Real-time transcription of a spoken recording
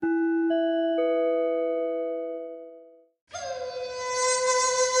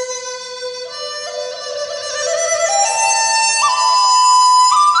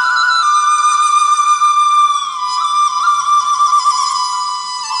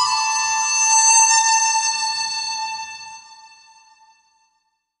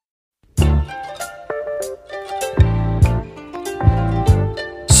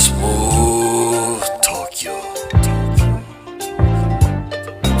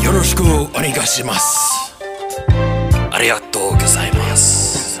ろしくお願いします。ありがとうございま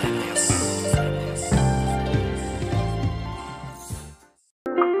す。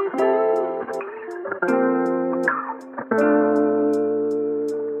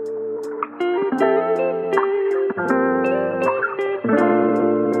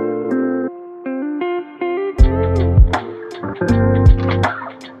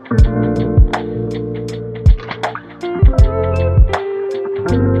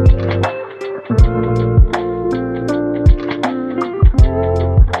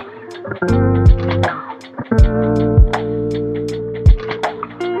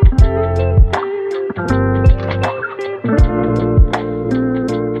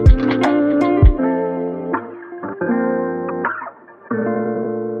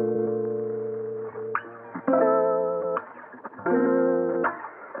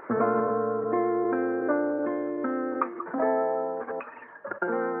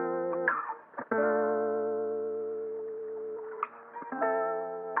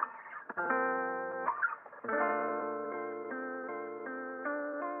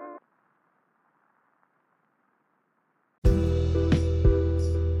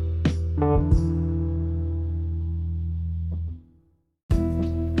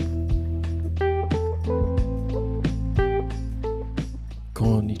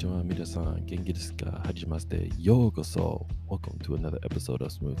Konnichiwa, minasan, genki desu ka? Hajimashite, yokoso. Welcome to another episode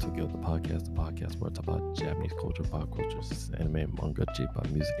of Smooth Tokyo, the podcast where I talk about Japanese culture, pop culture, anime, manga, J-pop,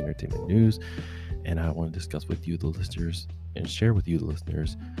 music, entertainment, news, and I want to discuss with you, the listeners, and share with you, the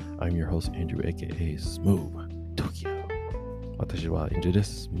listeners. I'm your host, Andrew, aka Smooth Tokyo. Watashi wa Andrew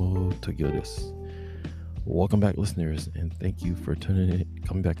desu, Smooth Tokyo desu. Welcome back, listeners, and thank you for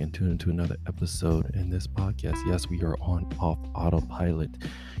coming back and tuning into another episode in this podcast. Yes, we are off autopilot.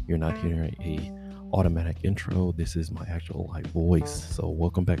 You're not hearing a automatic intro. This is my actual live voice. So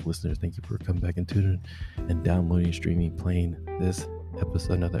welcome back, listeners. Thank you for coming back and tuning and downloading, streaming, playing this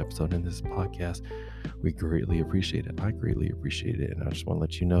episode, another episode in this podcast. We greatly appreciate it. I greatly appreciate it, and I just want to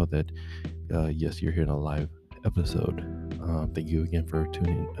let you know that yes, you're hearing a live episode. Thank you again for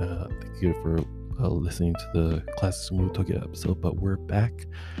tuning. Thank you for listening to the Classic Smooth Tokyo episode, but we're back.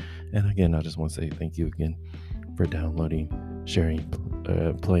 And again, I just want to say thank you again for downloading, sharing,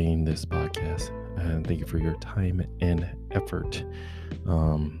 playing this podcast, and thank you for your time and effort,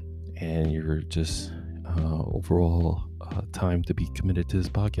 and your just overall time to be committed to this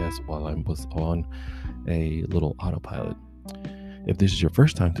podcast while I was on a little autopilot. If this is your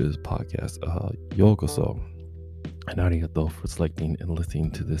first time to this podcast, yokoso. And arigato for selecting and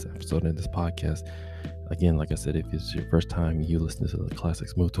listening to this episode in this podcast. Again, like I said, if it's your first time you listen to the Classic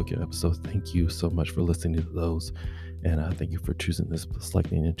Smooth Tokyo episodes, thank you so much for listening to those. And thank you for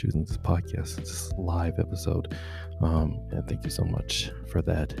selecting and choosing this podcast, this live episode. And thank you so much for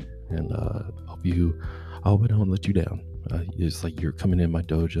that. And I hope I don't let you down. It's like you're coming in my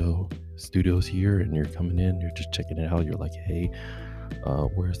dojo studios here, and you're coming in, you're just checking it out. You're like, hey,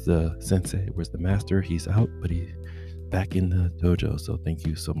 where's the sensei? Where's the master? He's out, but he's back in the dojo. So thank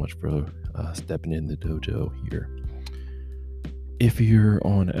you so much for stepping in the dojo here. If you're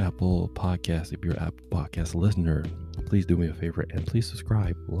on Apple Podcasts, if you're an Apple Podcast listener, please do me a favor and please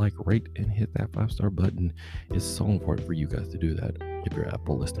subscribe, like, rate, and hit that 5-star button. It's so important for you guys to do that. If you're an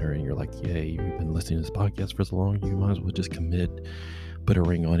Apple listener and you're like, yay, you've been listening to this podcast for so long, you might as well just commit, put a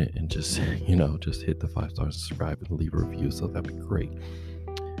ring on it, and just hit the 5 stars, subscribe, and leave a review. So that'd be great.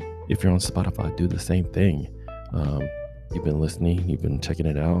 If you're on Spotify, do the same thing. You've been listening, you've been checking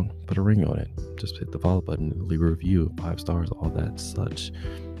it out, put a ring on it. Just hit the follow button, leave a review, 5 stars, all that such.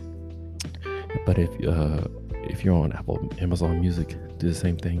 But if you're on Amazon Music, do the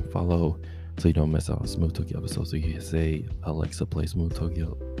same thing. Follow so you don't miss out on Smooth Tokyo episodes. So you can say, Alexa, play Smooth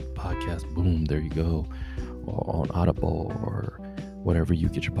Tokyo podcast. Boom, there you go. Or on Audible or whatever you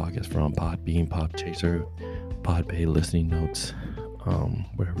get your podcast from, Podbean, Podchaser, Podbay, Listening Notes,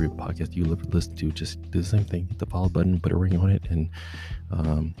 whatever podcast you listen to, just do the same thing. Hit the follow button, put a ring on it, and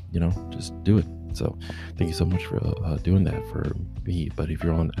just do it. So thank you so much for doing that for me. But if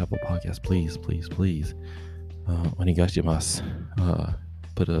you're on Apple Podcasts, please onegaishimasu,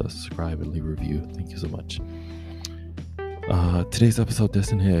 put a subscribe and leave a review. Thank you so much. Today's episode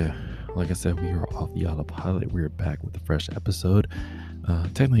doesn't here. Like I said, we are off the autopilot. We're back with a fresh episode.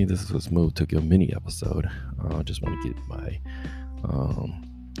 Technically, this is a Smooth Tokyo mini episode. I just want to get my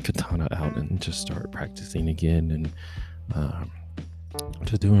katana out and just start practicing again, and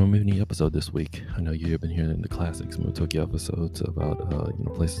just doing a mini episode this week. I know you've been hearing the Classic Smooth Tokyo episodes about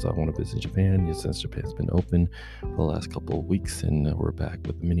places I want to visit in Japan, since Japan's been open for the last couple of weeks, and we're back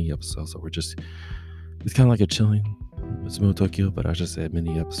with the mini episode. So it's kind of like a chilling Smooth Tokyo, but I just said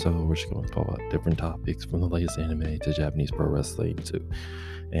mini episode. We're just going to talk about different topics from the latest anime to Japanese pro wrestling to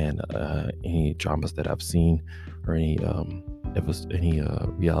and any dramas that I've seen or any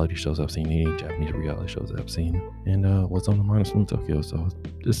reality shows I've seen, any Japanese reality shows that I've seen, and what's on the mind of Smooth Tokyo. So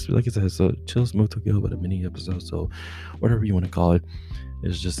just like I said, it's a chill Smooth Tokyo, but a mini episode. So whatever you want to call it,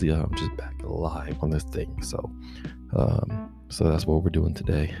 it's just just back live on this thing. So that's what we're doing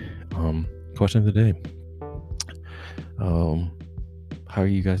today. Question of the day. How are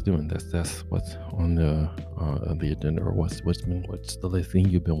you guys doing? That's what's on the agenda, or what's the latest thing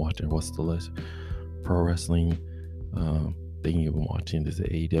you've been watching? What's the latest pro wrestling thing you've been watching? Is it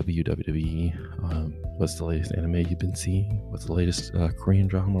AEW, WWE? What's the latest anime you've been seeing? What's the latest Korean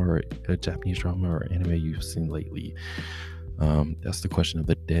drama or Japanese drama or anime you've seen lately? That's the question of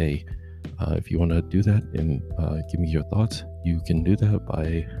the day. If you want to do that and give me your thoughts, you can do that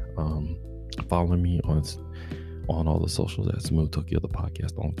by following me on all the socials at Smooth Tokyo the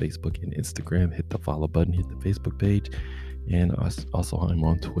podcast on Facebook and Instagram. Hit the follow button, hit the Facebook page, and also I'm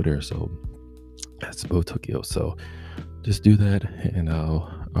on Twitter, so at Smooth Tokyo. So just do that, and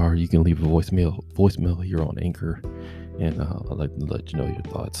or you can leave a voicemail here on Anchor, and I'd like to let you know your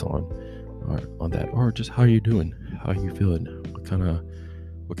thoughts on that, or just how you doing, how you feeling, what kind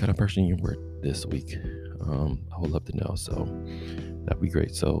of person you were this week. I would love to know, so that'd be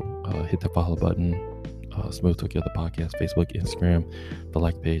great. So hit the follow button, Smooth Tokyo the podcast, Facebook, Instagram, the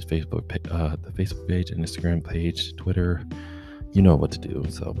like page, the Facebook page and Instagram page, Twitter. You know what to do,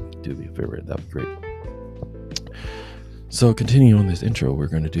 so do me a favor, that'd be great. So continuing on this intro, we're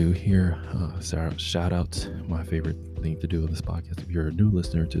going to do here shout outs. My favorite thing to do on this podcast. If you're a new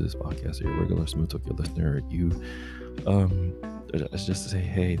listener to this podcast, or you're a regular Smooth Tokyo listener, it's just to say,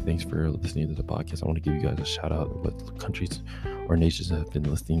 hey, thanks for listening to the podcast. I want to give you guys a shout out of what countries or nations have been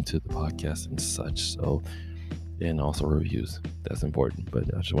listening to the podcast and such. So, and also reviews. That's important.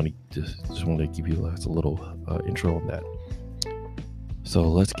 But I just want to give you a little intro on that. So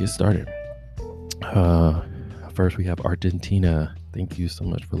let's get started. First, we have Argentina. Thank you so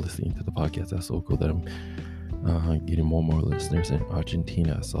much for listening to the podcast. That's so cool that I'm getting more and more listeners in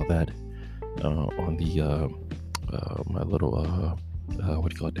Argentina. I saw that on the my little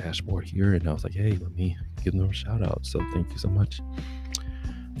dashboard here, and I was like, hey, let me give them a shout out. So thank you so much.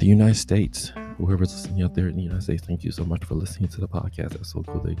 The United States, whoever's listening out there in the United States, thank you so much for listening to the podcast. That's so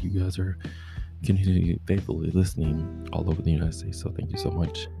cool that you guys are continuing faithfully listening all over the United States. So thank you so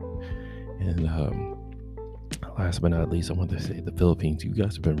much. And last but not least, I want to say the Philippines. You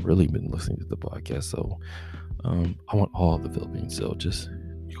guys have really been listening to the podcast, so I want all of the Philippines. So just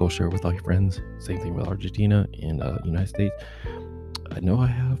go share it with all your friends. Same thing with Argentina and United States. I know I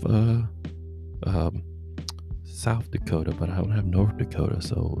have South Dakota, but I don't have North Dakota.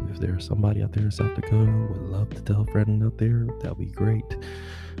 So if there's somebody out there in South Dakota, would love to tell a friend out there, that'd be great.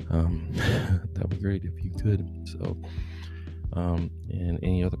 That'd be great if you could. So and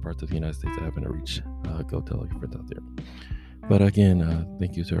any other parts of the United States I haven't reached, go tell your friends out there. But again,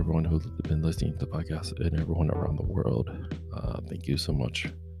 thank you to everyone who's been listening to the podcast and everyone around the world. Thank you so much.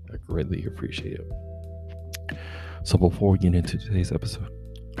 I greatly appreciate it. So before we get into today's episode,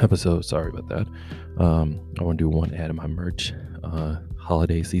 sorry about that. I want to do one ad of my merch.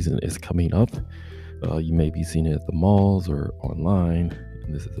 Holiday season is coming up. You may be seeing it at the malls or online,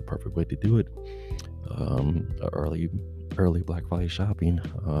 and this is the perfect way to do it. Early Black Friday shopping.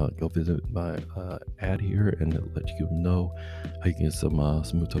 Go visit my ad here, and it'll let you know how you can get some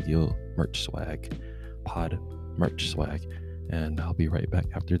Smooth Tokyo merch swag, pod merch swag. And I'll be right back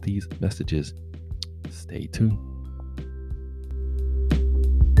after these messages. Stay tuned.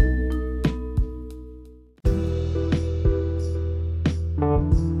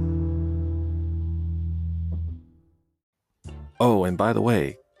 Oh, and by the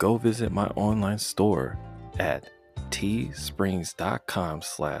way, go visit my online store at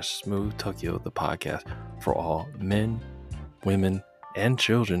teesprings.com/Smooth Tokyo the podcast for all men, women, and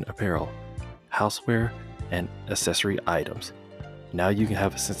children apparel, houseware, and accessory items. Now you can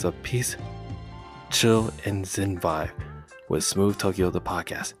have a sense of peace, chill, and zen vibe with Smooth Tokyo the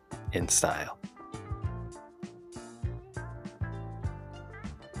podcast in style.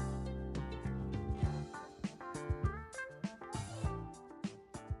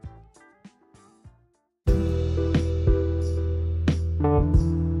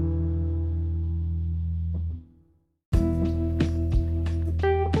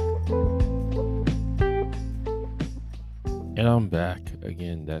 And I'm back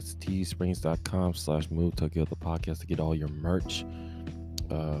again. That's teesprings.com/Smooth Tokyo the podcast to get all your merch.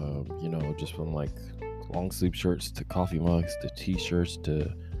 Just from like long sleeve shirts to coffee mugs to t-shirts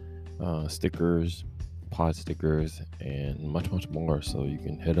to stickers, pod stickers, and much more. So you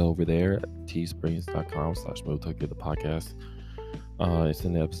can head over there at teesprings.com/Smooth Tokyo the podcast. It's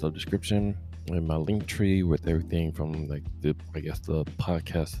in the episode description and my link tree with everything from like the podcast.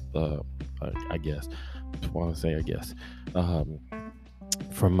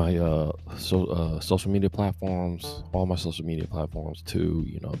 From my social media platforms, all my social media platforms, to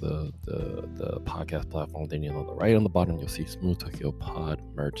the podcast platform. Then right on the bottom you'll see Smooth Tokyo Pod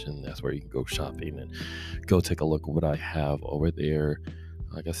merch, and that's where you can go shopping and go take a look at what I have over there.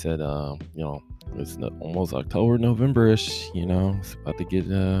 Like I said, it's almost October, November-ish. It's about to get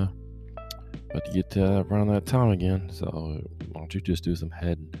around that time again. So why don't you just do some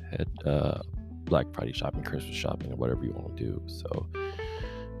head Black Friday shopping, Christmas shopping, or whatever you want to do. So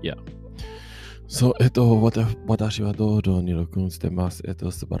yeah. So, 私は道場に録音してます。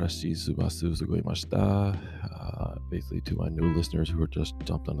素晴らしいすごいました。Basically, to my new listeners who are just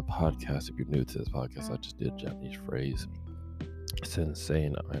jumped on the podcast, if you're new to this podcast, I just did a Japanese phrase since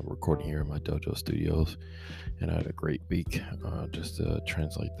saying I'm recording here in my dojo studios, and I had a great week just to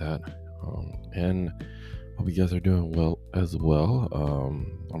translate that. And hope you guys are doing well as well.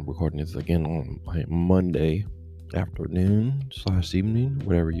 I'm recording this again on Monday afternoon / evening,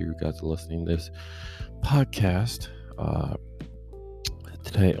 whatever you guys are listening to this podcast.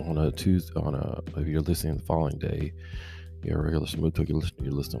 Today on a Tuesday, if you're listening the following day, you're a regular Smooth Tokyo listener.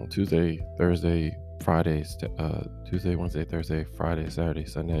 You're listening on Tuesday, Thursday, Friday, Tuesday, Wednesday, Thursday, Friday, Saturday,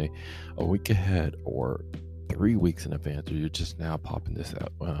 Sunday, a week ahead or 3 weeks in advance, or you're just now popping this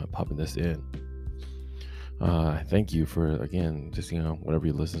in. Thank you for, again, just, whatever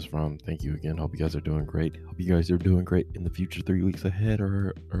you listen from. Thank you again. Hope you guys are doing great. Hope you guys are doing great in the future, 3 weeks ahead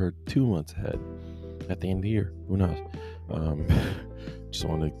or 2 months ahead at the end of the year. Who knows? Just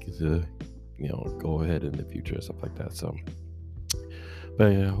want to go ahead in the future and stuff like that. So,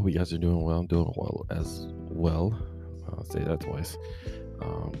 but yeah, hope you guys are doing well. I'm doing well as well. I'll say that twice.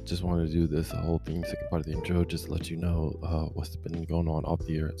 Just wanted to do this whole thing, second part of the intro, just to let you know what's been going on off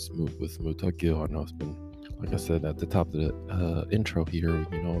the air at Smooth Tokyo. I know it's been, like I said at the top of the intro here,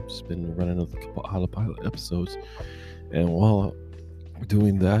 just been running a couple autopilot episodes, and while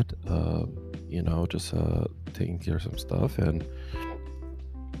doing that, just taking care of some stuff, and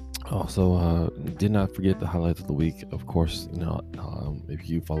also did not forget the highlights of the week. Of course, if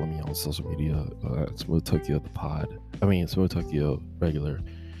you follow me on social media, Smooth Tokyo the pod, Smooth Tokyo regular,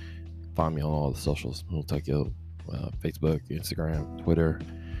 find me on all the socials, Smooth Tokyo, Facebook, Instagram, Twitter.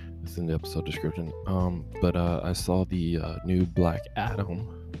 It's in the episode description. But I saw the new Black Adam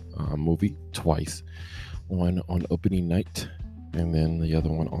movie twice. One on opening night, and then the other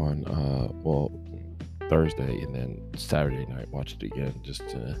one on Thursday, and then Saturday night watched it again just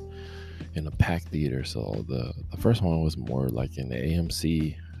in a packed theater. So the first one was more like in the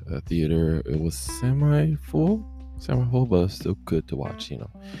AMC theater. It was semi-full, but still good to watch,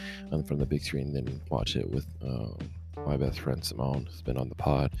 and from the big screen. Then watch it with my best friend Simone, who's been on the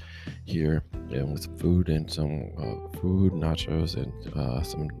pod here, and with some food and some nachos, and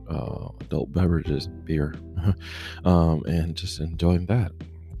some adult beverages, beer, and just enjoying that.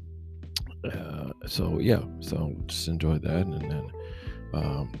 So just enjoyed that, and then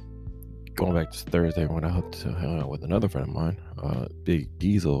going back to Thursday, when I hooked to hang out with another friend of mine, Big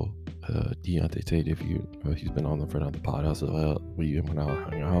Diesel, Deontay Tate. If he's been on the front of the pod as well. We went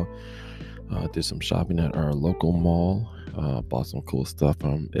out, hung out, did some shopping at our local mall, bought some cool stuff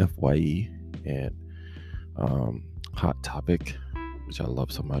from FYE and Hot Topic, which I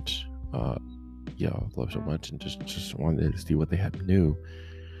love so much. And just wanted to see what they had new.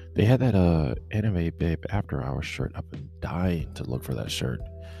 They had that Anime Babe After Hours shirt. I've been dying to look for that shirt,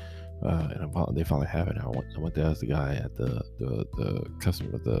 and they finally have it. I went to ask the guy at the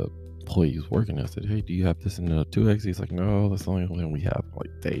customer, the employee who's working. I said, "Hey, do you have this in the 2X?" He's like, "No, that's the only one we have." I'm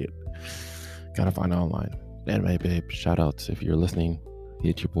like, dang it, gotta find it online. Anime Babe, shout outs if you're listening.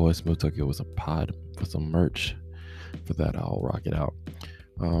 Hit your boy Smooth Tokyo with a pod for some merch. For that, I'll rock it out.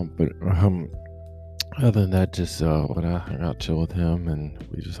 Other than that, just when I hung out, chill with him, and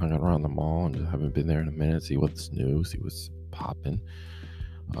we just hung out around the mall, and just haven't been there in a minute. See what's new, see what's popping,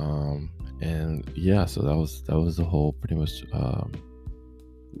 and yeah. So that was the whole, pretty much.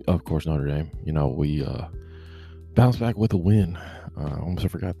 Of course, Notre Dame. We bounced back with a win. Almost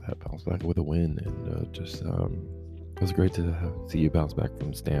forgot that, bounced back with a win, and it was great to see you bounce back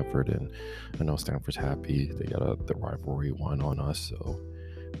from Stanford. And I know Stanford's happy; they got the rivalry one on us, so.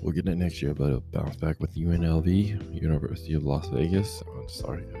 We'll get it next year, but it'll bounce back with UNLV, University of Las Vegas. I'm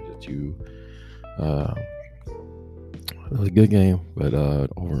sorry that you. It was a good game, but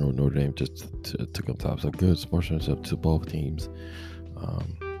overall Notre Dame just took on top. So good sportsmanship to both teams.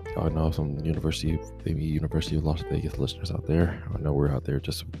 I know some maybe University of Las Vegas listeners out there. I know we're out there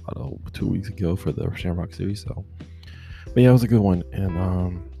just about 2 weeks ago for the Shamrock Series. So, but yeah, it was a good one, and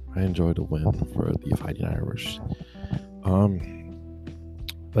I enjoyed the win for the Fighting Irish.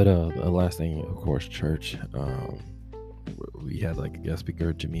 But the last thing, of course, church. We had like a guest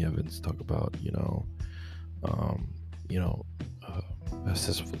speaker, Jimmy Evans, talk about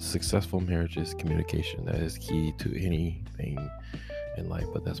successful marriages, communication. That is key to anything in life,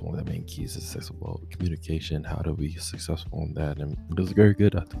 but that's one of the main keys is successful communication. How do we be successful in that? And it was very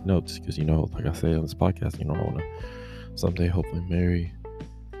good. I took notes because like I say on this podcast, I want to someday hopefully marry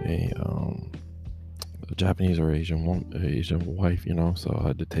a Japanese or Asian wife, so I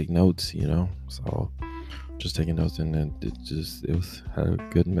had to take notes, so just taking notes, and then it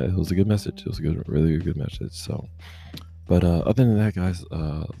was a good message. It was really good message. So, but other than that, guys,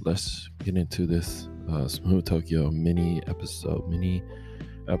 let's get into this Smooth Tokyo mini episode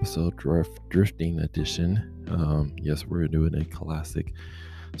drifting edition. Yes, we're doing a classic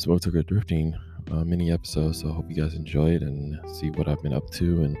Smooth Tokyo drifting mini episode, so I hope you guys enjoy it and see what I've been up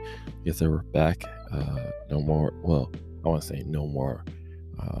to. And yes, we're back. No more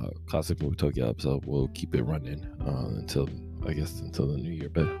classic Smooth Tokyo episode. We'll keep it running until the new year,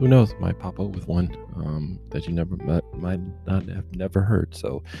 but who knows, might pop up with one that you might not have never heard.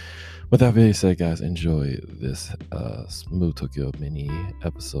 So with that being said, guys, enjoy this Smooth Tokyo mini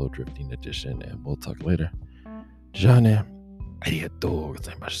episode drifting edition, and we'll talk later. Jane, arigatou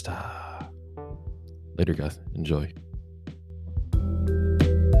gozaimashita. Later, guys. Enjoy.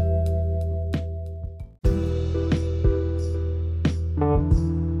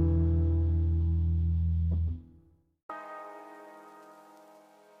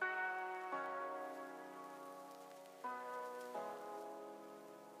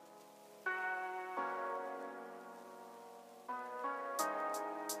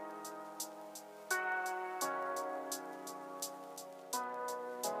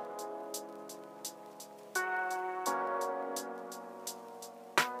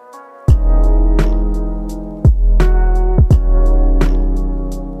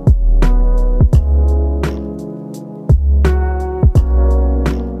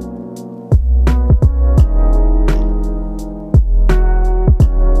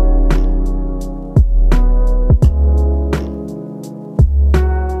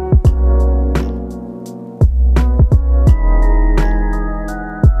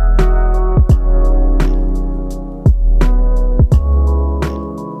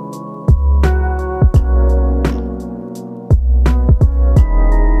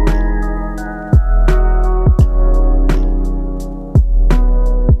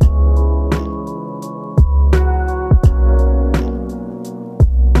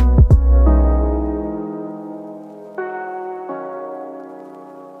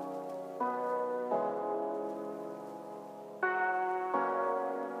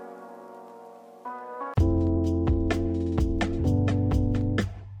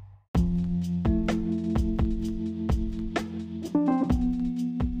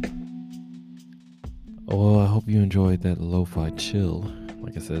 Well, I hope you enjoyed that lo-fi chill.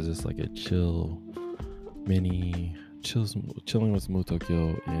 Like I said, just like a chilling with Smooth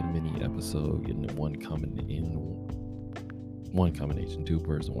Tokyo in mini episode in one combination, two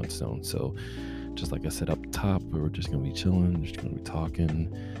birds with one stone. So just like I said up top, we're just gonna be chilling, just gonna be talking.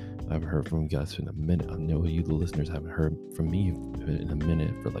 I haven't heard from you guys in a minute. I know you, the listeners, haven't heard from me in a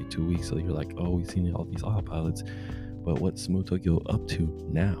minute for like 2 weeks. So you're like, oh, we've seen all these autopilots, but what's Smooth Tokyo up to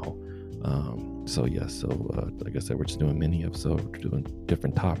now? Like I said, we're just doing mini episodes. We're doing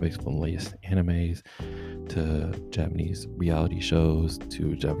different topics, from latest animes to Japanese reality shows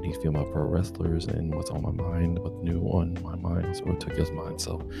to Japanese female pro wrestlers and what's on my mind, what's new on my mind, Smooth Tokyo's mind.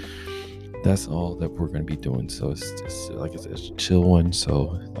 So that's all that we're going to be doing. So it's just, like I said, it's a chill one.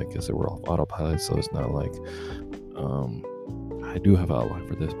 So like I said, we're off autopilot, so it's not like I do have an outline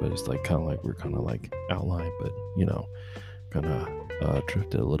for this, but it's like we're kind of like outline, but kind of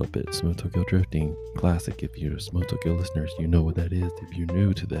drifted a little bit. Smooth Tokyo drifting classic. If you're Smooth Tokyo listeners, you know what that is. If you're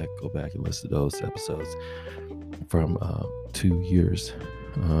new to that, go back and listen to those episodes from 2 years,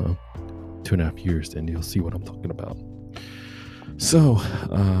 2.5 years, and you'll see what I'm talking about. So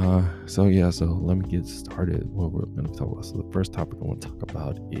let me get started. What we're going to talk about. So the first topic I want to talk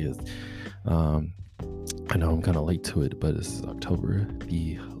about is, I know I'm kind of late to it, but this is October.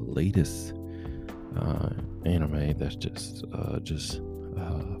 The latest anime that's just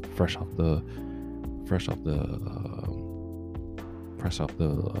fresh off the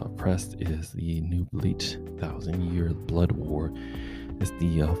press is the new Bleach 1,000-Year Blood War. It's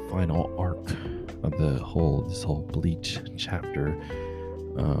the final arc of this whole Bleach chapter.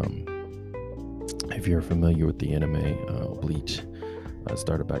 Um, if you're familiar with the anime Bleach, I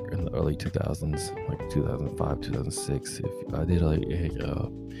started back in the early 2000s, like 2005, 2006. If I did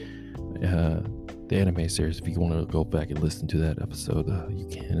the anime series, if you want to go back and listen to that episode, you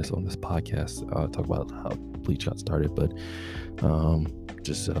can. It's on this podcast. Talk about how Bleach got started, but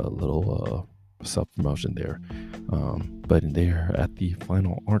just a little self-promotion there. But they're at the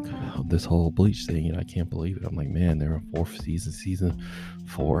final arc of this whole Bleach thing, and I can't believe it. I'm like, man, they're in fourth season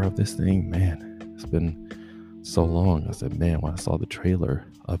 4 of this thing. Man, it's been so long. I said, man, when I saw the trailer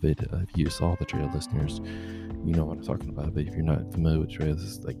of it, if you saw the trailer, listeners, you know what I'm talking about. But if you're not familiar with trailers,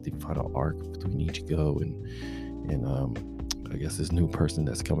 it's like the final arc between Ichigo and I guess this new person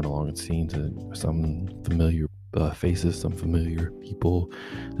that's coming along and seeing some familiar faces, some familiar people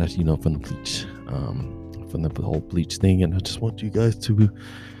that you know from the Bleach, from the whole Bleach thing. And I just want you guys to,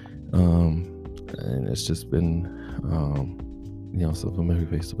 and it's just been, some familiar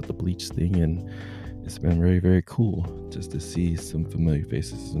faces with the Bleach thing, and it's been very, very cool just to see some familiar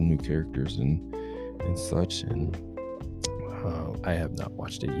faces, some new characters and such. And I have not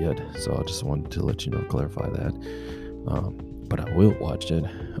watched it yet, so I just wanted to let you know, clarify that. But I will watch it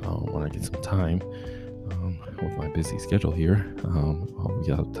when I get some time with my busy schedule here. We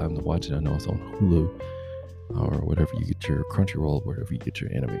got time to watch it. I know it's on Hulu or whatever you get your Crunchyroll, wherever you get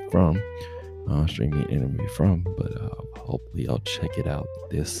your anime from, streaming anime from. But hopefully I'll check it out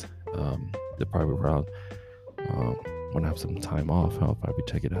the probably around when I have some time off. I'll probably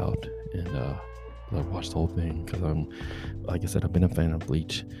check it out and watch the whole thing, because like I said, I've been a fan of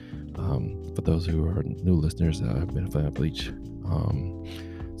Bleach. For those who are new listeners, I've been a fan of Bleach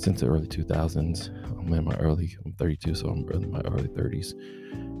since the early 2000s. I'm 32, so I'm in my early 30s.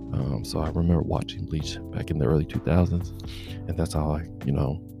 So I remember watching Bleach back in the early 2000s, and that's how I,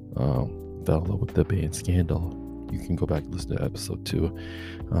 fell in love with the band Scandal. You can go back and listen to episode 2.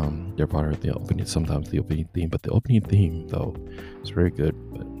 They're part of the opening, sometimes the opening theme, but the opening theme, though, is very good.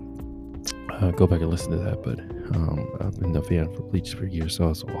 But go back and listen to that. But I've been a fan for Bleach for years, so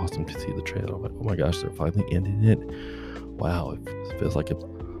it's awesome to see the trailer. I'm like, oh my gosh, they're finally ending it. Wow, it feels like a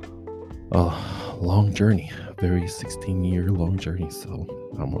long journey, a very 16-year long journey. So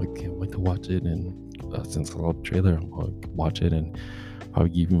can't wait to watch it. And since I love the trailer, I'm going to watch it and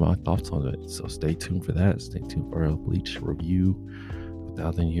probably give you my thoughts on it. So stay tuned for that. Stay tuned for a Bleach review,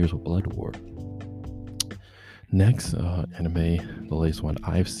 1,000 Years of Blood War. Next anime, the latest one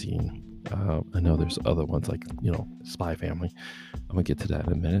I've seen. I know there's other ones like, Spy Family. I'm going to get to that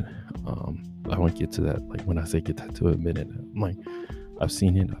in a minute. I want to get to that, like when I say get that to a minute, I'm like, I've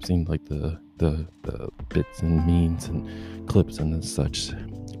seen it. I've seen like the bits and memes and clips and such,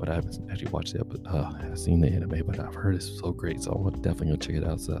 but I haven't actually watched it. But I've seen the anime, but I've heard it's so great, so I'm definitely gonna check it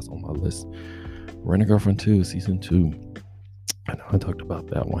out. So that's on my list. Rent-A-Girlfriend 2 season 2. I know I talked about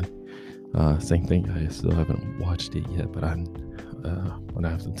that one. Same thing. I still haven't watched it yet, but when I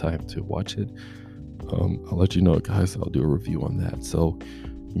have some time to watch it, I'll let you know, guys. I'll do a review on that. So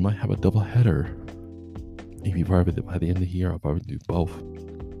you might have a double header. Maybe probably by the end of the year, I'll probably do both.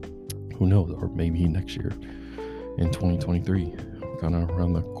 Who knows? Or maybe next year in 2023. We're kind of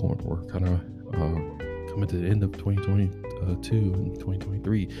around the corner. We're kind of coming to the end of 2022 and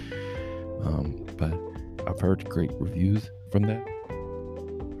 2023. But I've heard great reviews from that.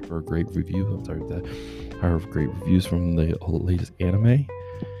 I heard great reviews from the latest anime,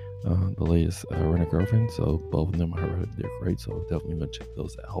 the latest Rent-A-Girlfriend. So both of them, I heard they're great. So definitely gonna check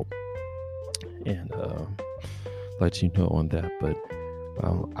those out and let you know on that. But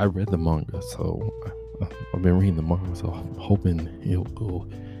I read the manga, so I've been reading the manga, so I'm hoping it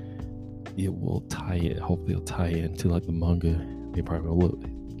will tie it. Hopefully it'll tie into like the manga. They probably will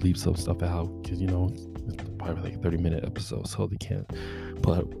leave some stuff out, because it's probably like a 30-minute episode, so they can't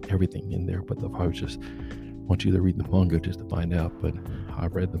put everything in there, but they'll probably just want you to read the manga just to find out. But I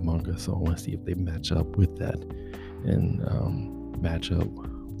read the manga, so I want to see if they match up with that and match up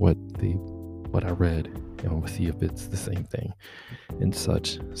what I read, and we'll see if it's the same thing and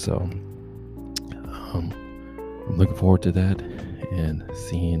such. So I'm looking forward to that and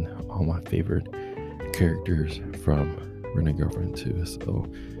seeing all my favorite characters from Rent-A-Girlfriend 2.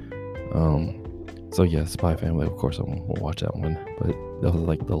 So yeah, Spy Family, of course, I'm gonna watch that one. But that was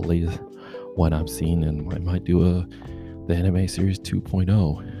like the latest one I've seen, and I might do the anime series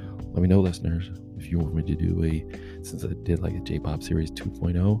 2.0. Let me know, listeners, if you want me to do since I did like a J-pop series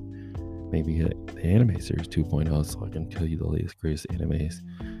 2.0, maybe the anime series 2.0, so I can tell you the latest, greatest animes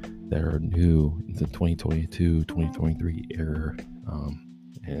that are new in the 2022, 2023 era.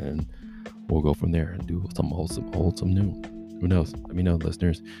 And we'll go from there and do some old, some new. Who knows? Let me know,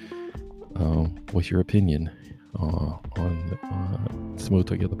 listeners. What's your opinion on Smooth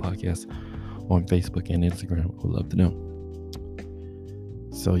Together Podcast on Facebook and Instagram. I would love to know.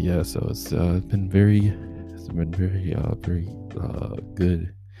 So yeah, so it's been very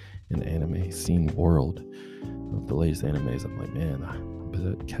good in the anime scene world of the latest animes. I'm like, man,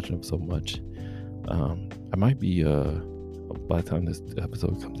 I'm catching up so much. I might be by the time this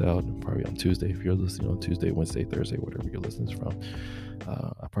episode comes out, probably on Tuesday, if you're listening on Tuesday, Wednesday, Thursday, whatever you're listening from,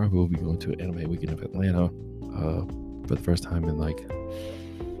 I probably will be going to an anime weekend of Atlanta for the first time in like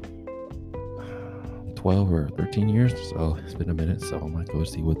 12 or 13 years. So it's been a minute, so I might go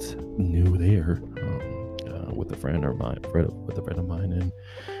see what's new there with a friend of mine, and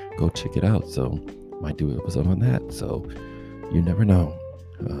go check it out. So might do an episode on that. So you never know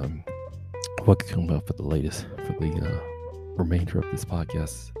what could come up for the latest, for the remainder of this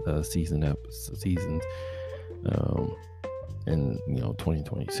podcast seasons in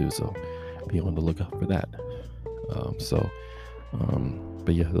 2022. So be on the lookout for that.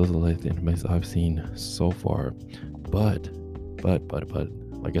 But yeah, those are the latest animes I've seen so far. But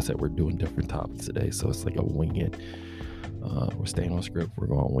like I said, we're doing different topics today, so it's like a wing it. We're staying on script. We're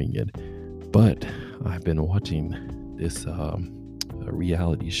going to wing it. But I've been watching this a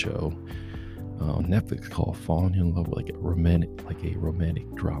reality show on Netflix called Falling in Love, like a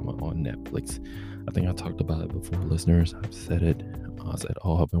romantic drama on Netflix. I think I talked about it before, listeners. I've said it. I said,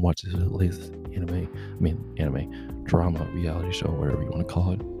 I've been watching the latest anime drama reality show, whatever you want to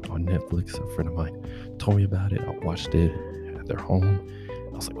call it, on Netflix. A friend of mine told me about it. I watched it at their home.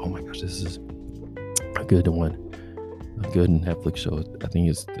 I was like, oh my gosh, this is a good one, a good Netflix show. I think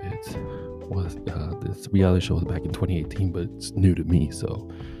this reality show was back in 2018, but it's new to me, so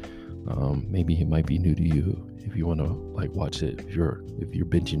maybe it might be new to you if you want to like watch it. If you're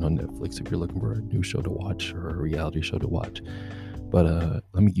binging on Netflix, if you're looking for a new show to watch or a reality show to watch. But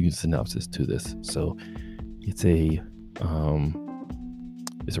let me give you a synopsis to this. So it's a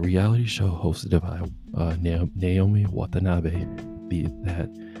reality show hosted by Naomi Watanabe that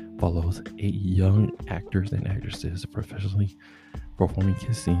follows 8 young actors and actresses professionally performing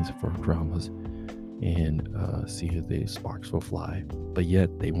kiss scenes for dramas and see if the sparks will fly. But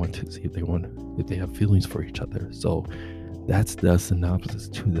yet they want to see if they have feelings for each other. So that's the synopsis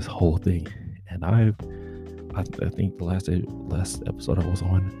to this whole thing. And I think the last episode I was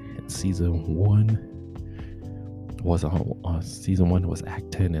on in season 1 was was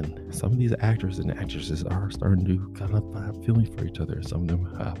Act 10, and some of these actors and actresses are starting to kind of have feelings for each other. Some of them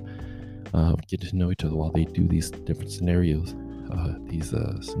have get to know each other while they do these different scenarios,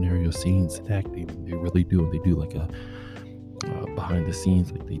 scenario scenes and acting. They really do. They do like a behind the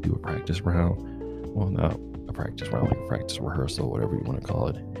scenes, like they do a practice round. Well, not a practice round, like a practice rehearsal, whatever you want to call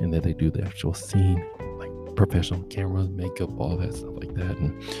it, and then they do the actual scene, professional cameras, makeup, all that stuff like that.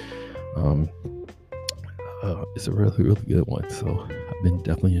 And it's a really, really good one. So I've been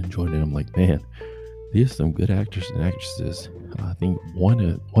definitely enjoying it. I'm like, man, there's some good actors and actresses. I think one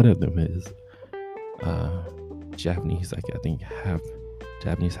of them is Japanese. I think half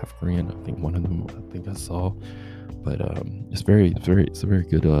Japanese, half Korean. I think one of them I saw. But it's a very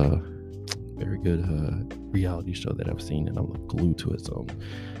good reality show that I've seen, and I'm like glued to it. So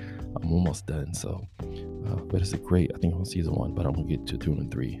I'm almost done. So but it's a great, I think on season 1, but I'm gonna get to 2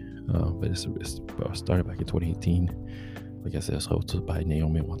 and 3. But it's started back in 2018. Like I said, it's hosted by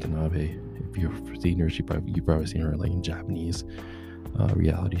Naomi Watanabe. If you've seen her, you've probably seen her like in Japanese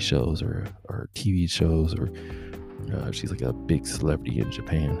reality shows or TV shows, or she's like a big celebrity in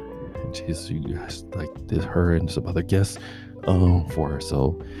Japan, and she's like this, her and some other guests for her.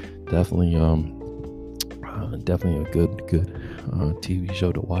 So definitely a good TV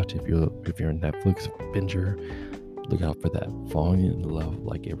show to watch if you're a Netflix binger. Look out for that. Falling in Love,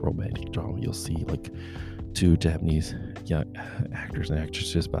 like a romantic drama. You'll see like 2 Japanese young actors and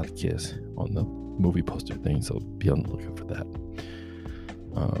actresses about to kiss on the movie poster thing. So be on the lookout for that.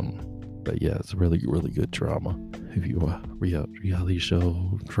 But yeah, it's a really, really good drama. If you reality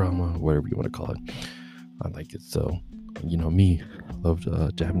show, drama, whatever you want to call it, I like it. So me, I love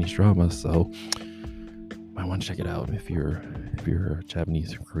Japanese drama, so I want to check it out. If you're a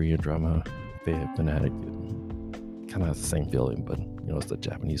Japanese or Korean drama fanatic, kind of has the same feeling, but it's the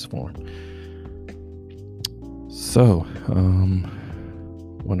Japanese form. So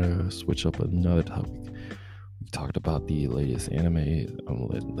want to switch up another topic. We talked about the latest anime.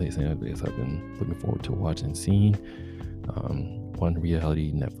 Latest animes I've been looking forward to watching and seeing. One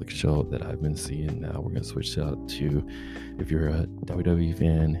reality Netflix show that I've been seeing. Now we're gonna switch out to, if you're a WWE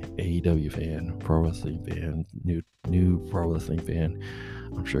fan, AEW fan, pro wrestling fan, new pro wrestling fan,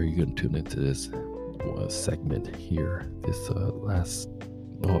 I'm sure you're gonna tune into this segment here, this last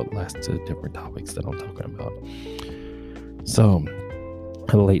last to different topics that I'm talking about. So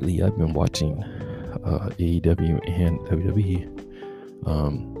lately I've been watching AEW and WWE,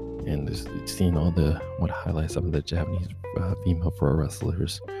 and just seeing want to highlight some of the Japanese female pro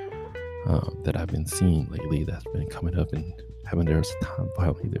wrestlers that I've been seeing lately that's been coming up and having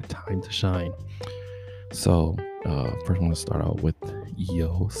finally their time to shine. So first I'm going to start out with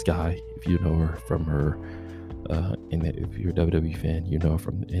Io Sky. If you know her from her, and if you're a WWE fan, you know her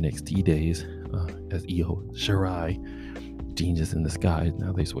from the NXT days as Io Shirai, Genius in the Sky.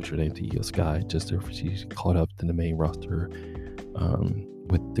 Now they switched her name to Io Sky just so she's caught up to the main roster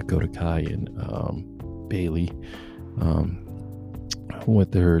with Dakota Kai and Bailey,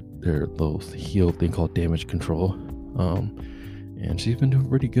 with their little heel thing called Damage Control. And she's been doing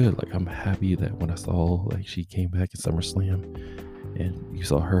pretty good. Like, I'm happy that when I saw like she came back at SummerSlam and you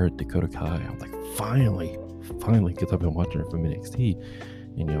saw her at Dakota Kai, I'm like, finally, because I've been watching her from NXT,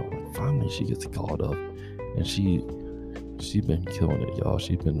 and finally she gets called up, and she's been killing it, y'all.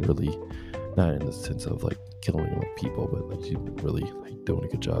 She's been really, not in the sense of like killing like people, but like she's been really like doing a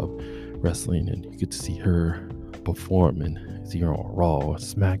good job wrestling, and you get to see her perform and see her on Raw,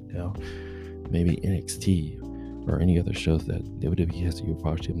 SmackDown, maybe NXT, or any other shows that WWE has to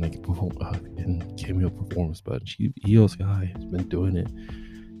watch him like in cameo performance. But Io Sky has been doing it,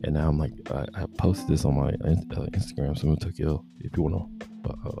 and now I'm like, I posted this on my Instagram, Smooth Tokyo. If you want to,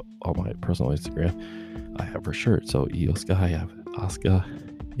 on my personal Instagram, I have her shirt. So Io Sky, I have Asuka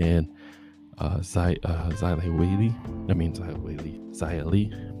and Xia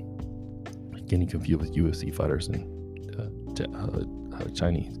Li. Getting confused with UFC fighters and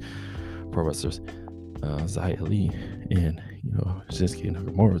Chinese pro wrestlers. Xia Li and Shinsuke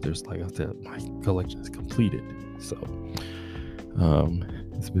Nakamura. There's, like I said, my collection is completed. So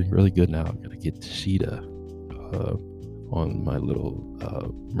it's been really good. Now I gotta get Shida on my little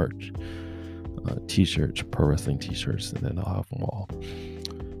merch t-shirts, pro wrestling t-shirts, and then I'll have them all.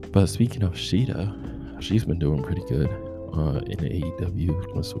 But speaking of Shida, she's been doing pretty good in AEW. I'm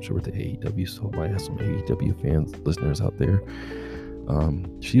gonna switch over to AEW, so I have some AEW fans, listeners out there.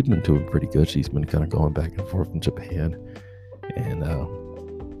 She's been doing pretty good. She's been kind of going back and forth in Japan and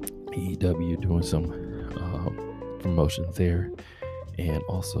AEW, doing some promotions there, and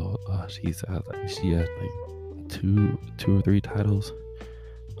also she has like two or three titles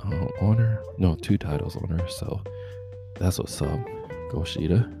on her. No, 2 titles on her. So that's what's up. Go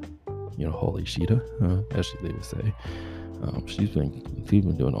Shida, holy Shida, as they would say. She's been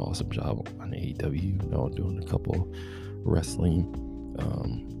doing an awesome job on AEW. Doing a couple wrestling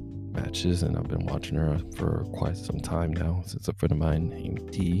matches, and I've been watching her for quite some time now, since a friend of mine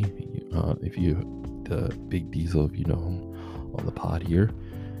named D, the Big Diesel, if you know him on the pod here,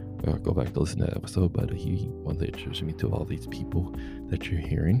 go back to listen to that episode, but he wanted to introduce me to all these people that you're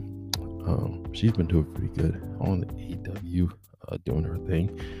hearing. She's been doing pretty good on the AEW, doing her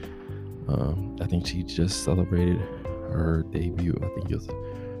thing. I think she just celebrated her debut. I think it was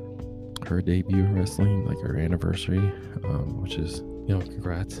her debut wrestling, like her anniversary, which is,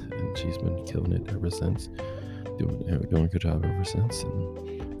 congrats. And she's been killing it ever since, doing a good job ever since,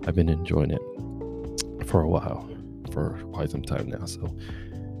 and I've been enjoying it for a while, for quite some time now. So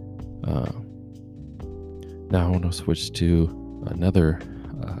now I want to switch to another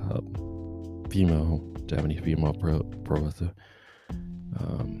Japanese female pro wrestler,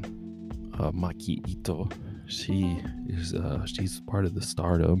 Maki Ito. She's part of the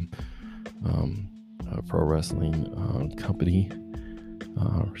Stardom pro wrestling company.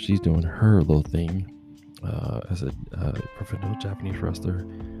 She's doing her little thing as a professional Japanese wrestler.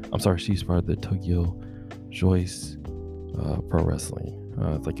 I'm sorry, she's part of the Tokyo Joyce pro wrestling.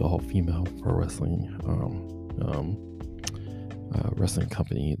 It's like a whole female pro wrestling wrestling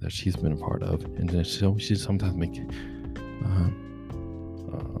company that she's been a part of, and then she sometimes make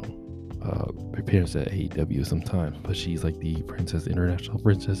appearance at AEW sometimes, but she's like the international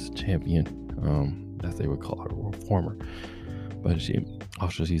princess champion, as they would call her, or former. But she's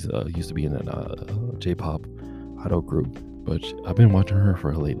used to be in that J-pop idol group. But I've been watching her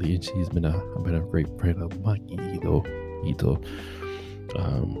for lately, and she's been a great friend of Maki Ito.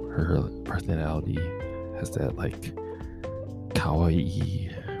 Her personality has that like kawaii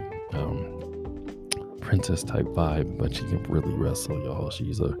princess type vibe, but she can really wrestle, y'all.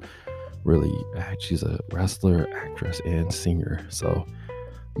 She's a wrestler, actress, and singer. So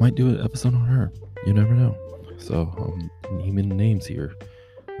might do an episode on her. You never know. So I'm naming names here.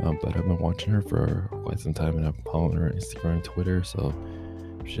 But I've been watching her for quite some time, and I've been following her on Instagram and Twitter. So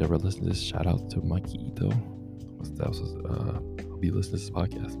if you ever listen to this, shout out to Maki Ito. I'll be listening to this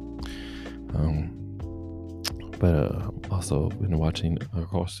podcast. But also been watching, of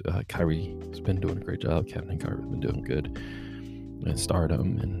course, Kyrie's been doing a great job. Captain Kyrie's been doing good in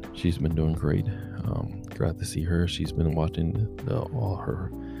Stardom, and she's been doing great. Glad to see her. She's been watching all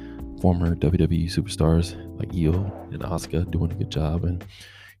her former WWE superstars like Io and Asuka doing a good job, and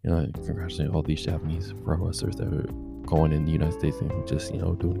congratulating all these Japanese pro wrestlers that are going in the United States and just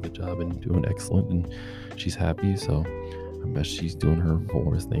doing a good job and doing excellent, and she's happy. So I bet she's doing her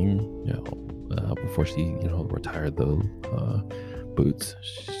forward thing, before she retired the boots.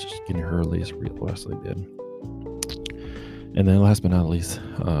 She's just getting her latest real wrestling in. And then last but not least,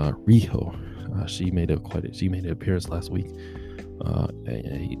 Riho. She made an appearance last week at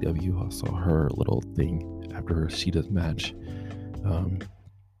AEW. I saw her little thing after Shida's match. I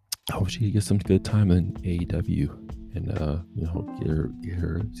hope she gets some good time in AEW, and get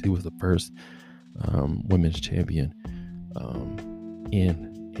her. She was the first women's champion in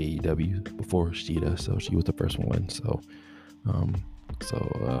AEW before Shida, so she was the first one. So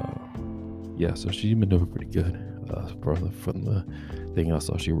she's been doing pretty good from the thing I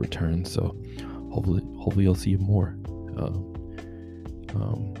saw she returned. So hopefully you'll see more.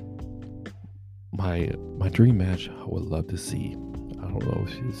 My dream match, I would love to see. I don't know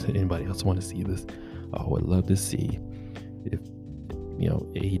if anybody else want to see this. I would love to see if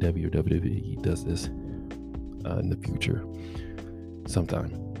AEW or WWE does this in the future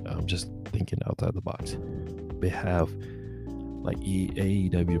sometime. I'm just thinking outside the box. They have like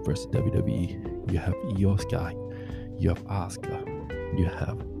AEW versus WWE. You have Io Sky, you have Asuka, you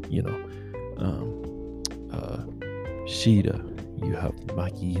have Shida, you have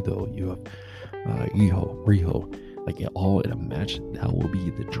Maki Ito, you have Riho, like all in a match. That will be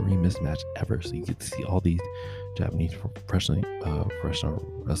the dreamiest match ever. So you get to see all these Japanese professional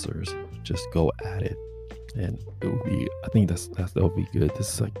wrestlers just go at it, and it would be. I think that would be good.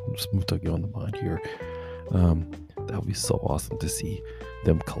 This is like Smooth Tokyo on the mind here. That would be so awesome to see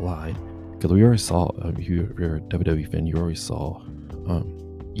them collide, because we already saw. If you're a WWE fan, you already saw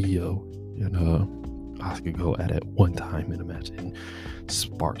Io and Asuka go at it one time in a match, and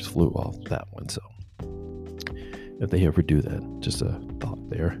sparks flew off that one. So if they ever do that, just a thought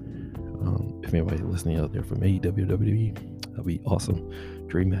there. If anybody listening out there from AEW, WWE, that'd be awesome.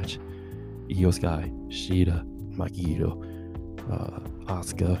 Dream match: Io Sky, Shida, Maki Ito,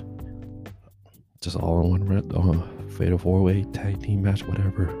 Asuka, just all in one fatal 4-way tag team match,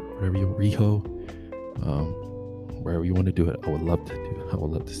 whatever you Riho, wherever you want to do it. I would love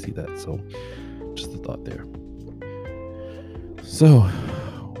to see that. So just a thought there. So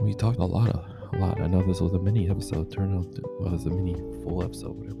we talked a lot. I know this was a mini episode. Turned out it was a mini full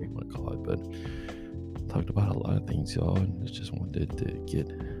episode, whatever you want to call it. But talked about a lot of things, y'all, and just wanted to get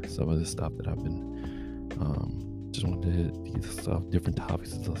some of the stuff that I've been. Just wanted to get stuff, different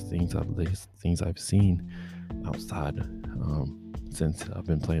topics, and things I've seen outside. Since I've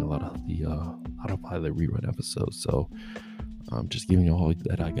been playing a lot of the autopilot rerun episodes, so just giving you all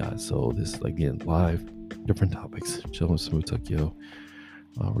that I got. So this again live, different topics, chilling with Smooth Tokyo.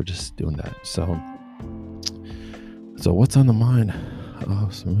 We're just doing that. So what's on the mind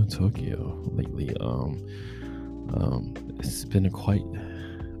of Smooth Tokyo lately? It's been quite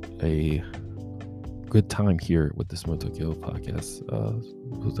a good time here with the Smooth Tokyo podcast.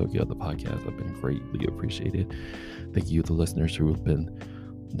 Smooth Tokyo, the podcast, I've been greatly appreciated. Thank you to the listeners who have been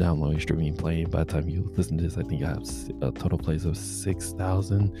downloading, streaming, playing. By the time you listen to this, I think I have a total plays of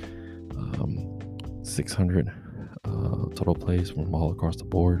 6,600 total plays from all across the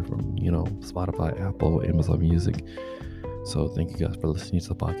board, from Spotify, Apple, Amazon Music. So thank you guys for listening to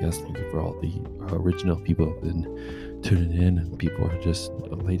the podcast. Thank you for all the original people who have been tuning in, and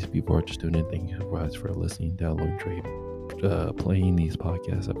latest people are just tuning in. Thank you guys for listening, downloading, playing these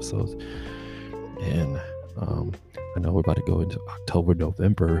podcast episodes. And I know we're about to go into October,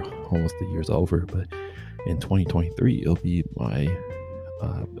 November, almost the year's over, but in 2023, it'll be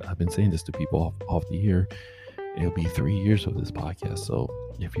I've been saying this to people off the year, it'll be 3 years of this podcast. So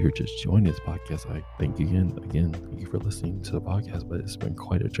if you're just joining this podcast, I thank you again, thank you for listening to the podcast. But it's been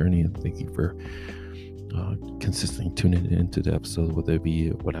quite a journey, and thank you for consistently tuning into the episode, whether it be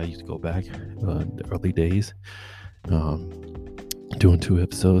when I used to go back the early days, doing 2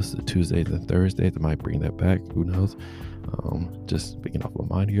 episodes, the Tuesdays and Thursdays. I might bring that back, who knows. Just speaking off my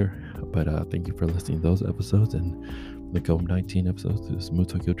mind here, but thank you for listening to those episodes, and the COVID-19 episodes, to the Smooth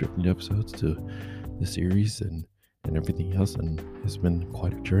Tokyo Drifting episodes, to the series and everything else. And it's been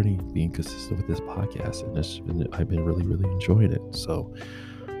quite a journey being consistent with this podcast, and I've been really, really enjoying it. So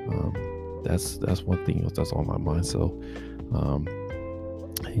that's one thing that's on my mind. So and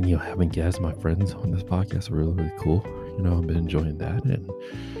having guests, my friends on this podcast are really, really cool. I've been enjoying that, and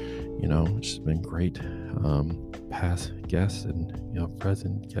It's just been great. Past guests and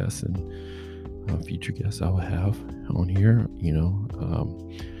present guests and future guests I will have on here.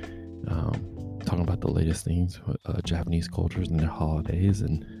 Talking about the latest things, Japanese cultures and their holidays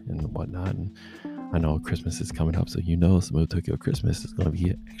and whatnot. And I know Christmas is coming up, so Smooth Tokyo Christmas is going to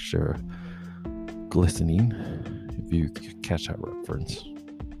be extra glistening. If you catch that reference,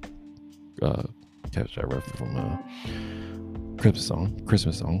 from Christmas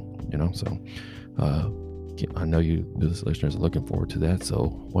song. So I know you listeners are looking forward to that.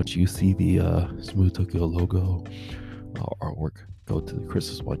 So once you see the Smooth Tokyo logo artwork go to the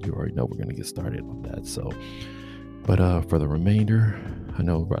Christmas one, you already know we're going to get started on that. So, but for the remainder, I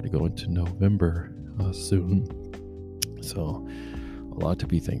know we're about to go into November soon, so a lot to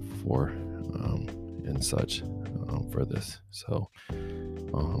be thankful for and such for this. So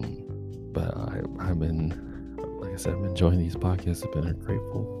but I've been, like I said, I'm enjoying these podcasts. It's been a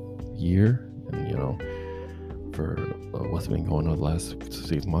grateful year, and for what's been going on the last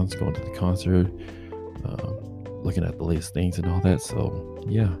 6 months, going to the concert, looking at the latest things and all that. So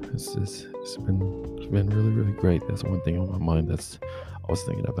yeah, it's been really, really great. That's one thing on my mind. That's I was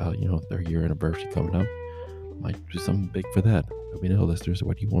thinking about, their year anniversary coming up. Might do something big for that. Let me know, listeners,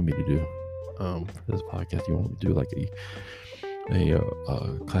 what do you want me to do for this podcast? You want me to do like a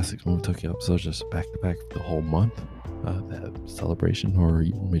classic Smooth Tokyo episode, just back to back the whole month, that celebration, or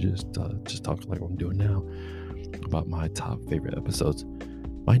you want me to just talk like I'm doing now about my top favorite episodes?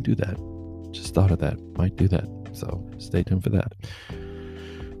 Might do that. Just thought of that. Might do that. So stay tuned for that.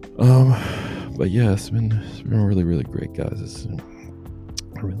 But yeah, it's been really, really great, guys.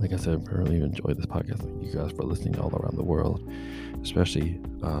 Like I said, I really enjoyed this podcast. Thank you guys for listening all around the world, especially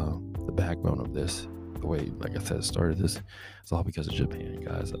the backbone of this. The way, like I said, started this, it's all because of Japan,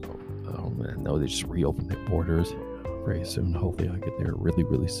 guys. I know they just reopened their borders very soon. Hopefully I get there really,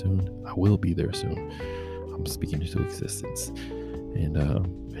 really soon. I will be there soon. I'm speaking into existence. And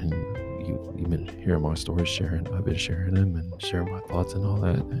you've been hearing my stories, I've been sharing them and sharing my thoughts and all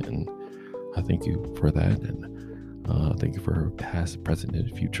that. And I thank you for that. And thank you for past, present, and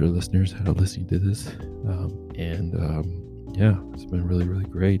future listeners that are listening to this. Yeah, it's been really, really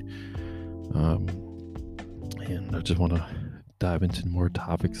great. And I just want to dive into more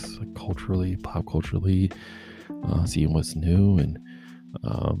topics, like culturally, pop culturally, seeing what's new and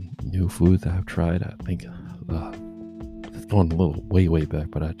new foods that I've tried. I think it's going a little way back,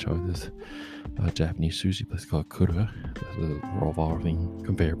 but I tried this Japanese sushi place called Kura. It's a revolving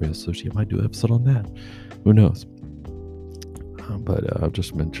conveyor belt sushi. I might do an episode on that. Who knows? But I've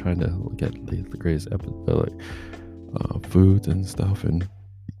just been trying to look at the greatest foods and stuff, and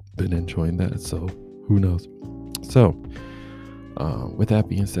been enjoying that. So who knows? So with that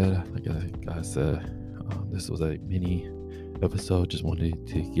being said, like I said, this was a mini episode. Just wanted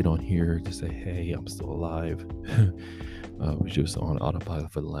to get on here to say, hey, I'm still alive. We just on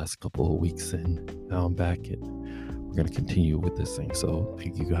autopilot for the last couple of weeks, and now I'm back, and we're going to continue with this thing. So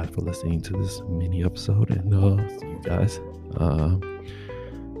thank you guys for listening to this mini episode, and see you guys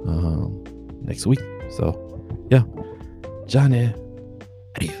next week. So yeah, じゃあね、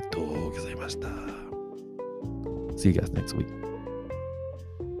ありがとうございました。See you guys next week.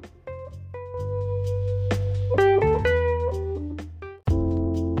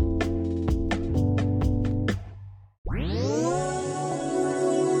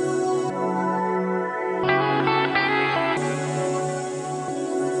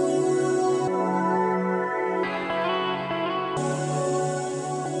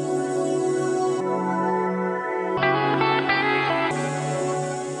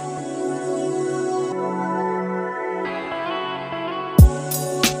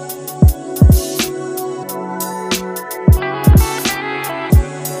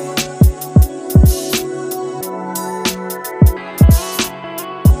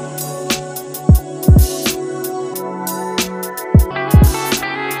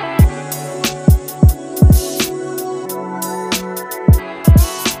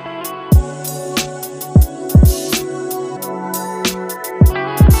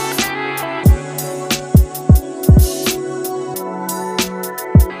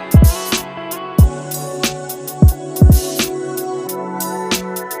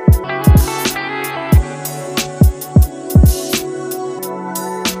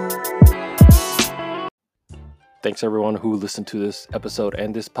 Thanks everyone who listened to this episode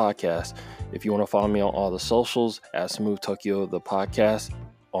and this podcast. If you want to follow me on all the socials at Smooth Tokyo the podcast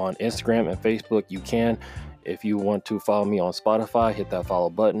on Instagram and Facebook, you can. If you want to follow me on Spotify, hit that follow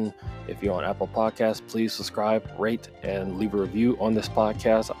button. If you're on Apple Podcasts, please subscribe, rate, and leave a review on this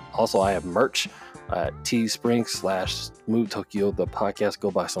podcast. Also, I have merch. at Teespring/Smooth Tokyo, the podcast.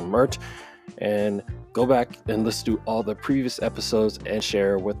 Go buy some merch and go back and listen to all the previous episodes and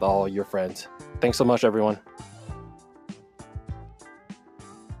share with all your friends. Thanks so much, everyone.